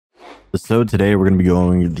So today we're going to be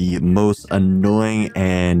going the most annoying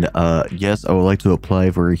and yes, I would like to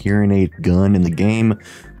apply for a hearing aid gun in the game.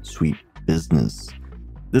 Sweet business.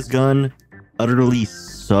 This gun utterly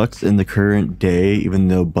sucks in the current day, even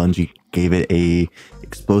though Bungie gave it a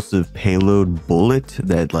explosive payload bullet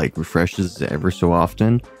that like refreshes ever so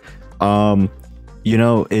often. Um, you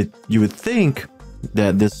would think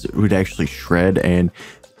that this would actually shred, and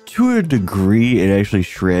to a degree it actually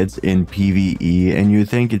shreds in PvE, and you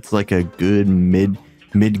think it's like a good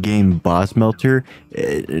mid-game boss melter.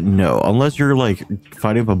 No, unless you're like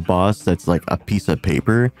fighting a boss that's like a piece of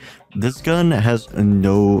paper, this gun has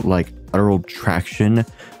no like utteral traction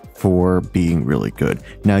for being really good.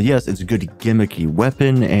 Now yes, it's a good gimmicky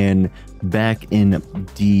weapon, and back in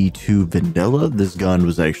D2 vanilla this gun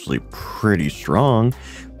was actually pretty strong,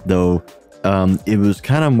 though it was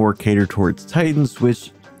kind of more catered towards Titans,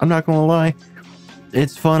 which I'm not gonna lie,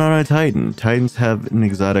 it's fun on a Titan. Titans have an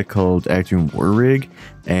exotic called Acting War Rig,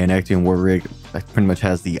 and Acting War Rig pretty much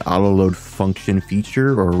has the auto load function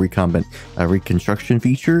feature or reconstruction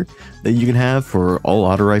feature that you can have for all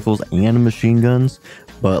auto rifles and machine guns.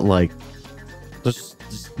 But like this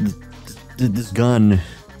gun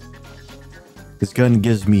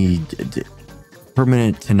gives me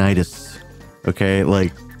permanent tinnitus. Okay,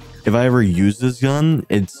 like if I ever use this gun,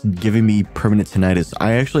 it's giving me permanent tinnitus.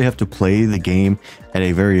 I actually have to play the game at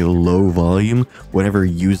a very low volume whenever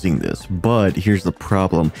using this. But here's the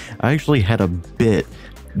problem. I actually had a bit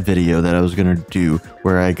video that I was gonna do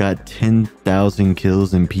where I got 10,000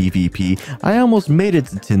 kills in PvP. I almost made it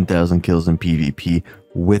to 10,000 kills in PvP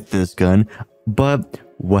with this gun, but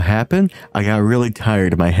what happened? I got really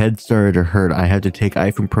tired. My head started to hurt. I had to take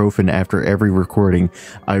ibuprofen after every recording.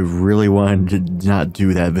 I really wanted to not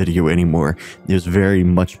do that video anymore. There's very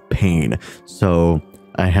much pain. So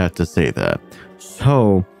I have to say that.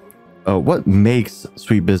 So what makes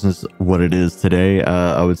Sweet Business what it is today?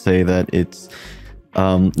 I would say that it's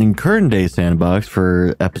in current day sandbox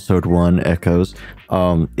for episode 1 echoes.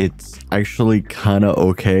 It's actually kind of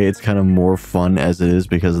okay. It's kind of more fun as it is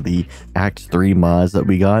because of the act 3 mods that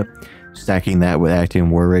we got. Stacking that with Acting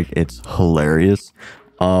War Rig, it's hilarious.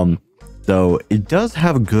 Though it does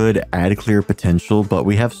have good ad clear potential, but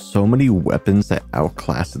we have so many weapons that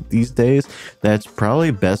outclass it these days that it's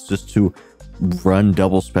probably best just to run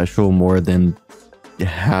double special more than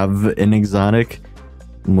have an exotic.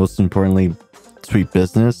 Most importantly, Sweet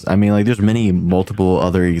Business. I mean, like, there's multiple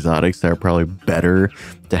other exotics that are probably better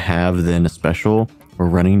to have than a special or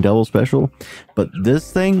running double special, but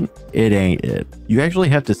this thing, it ain't it. You actually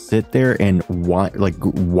have to sit there and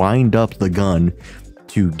wind up the gun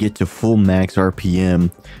to get to full max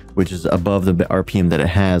RPM, which is above the RPM that it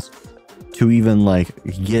has, to even like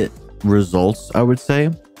get results, I would say.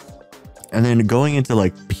 And then going into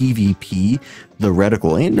like PvP, the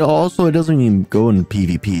reticle, and also it doesn't even go in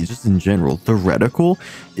PvP, just in general, the reticle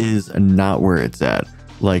is not where it's at.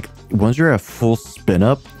 Like once you're at full spin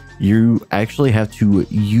up, you actually have to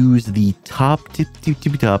use the top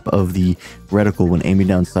of the reticle when aiming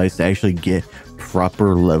down sights to actually get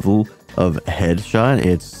proper level of headshot.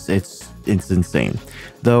 It's insane.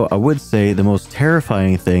 Though I would say the most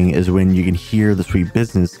terrifying thing is when you can hear the Sweet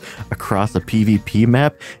Business across a PvP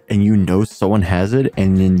map and you know someone has it,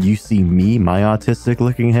 and then you see me, my autistic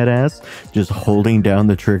looking head ass, just holding down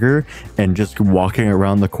the trigger and just walking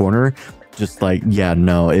around the corner. Just like, yeah,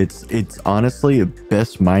 no, it's honestly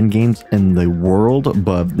best mind games in the world,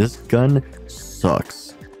 but this gun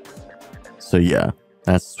sucks. So yeah,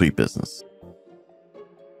 that's Sweet Business.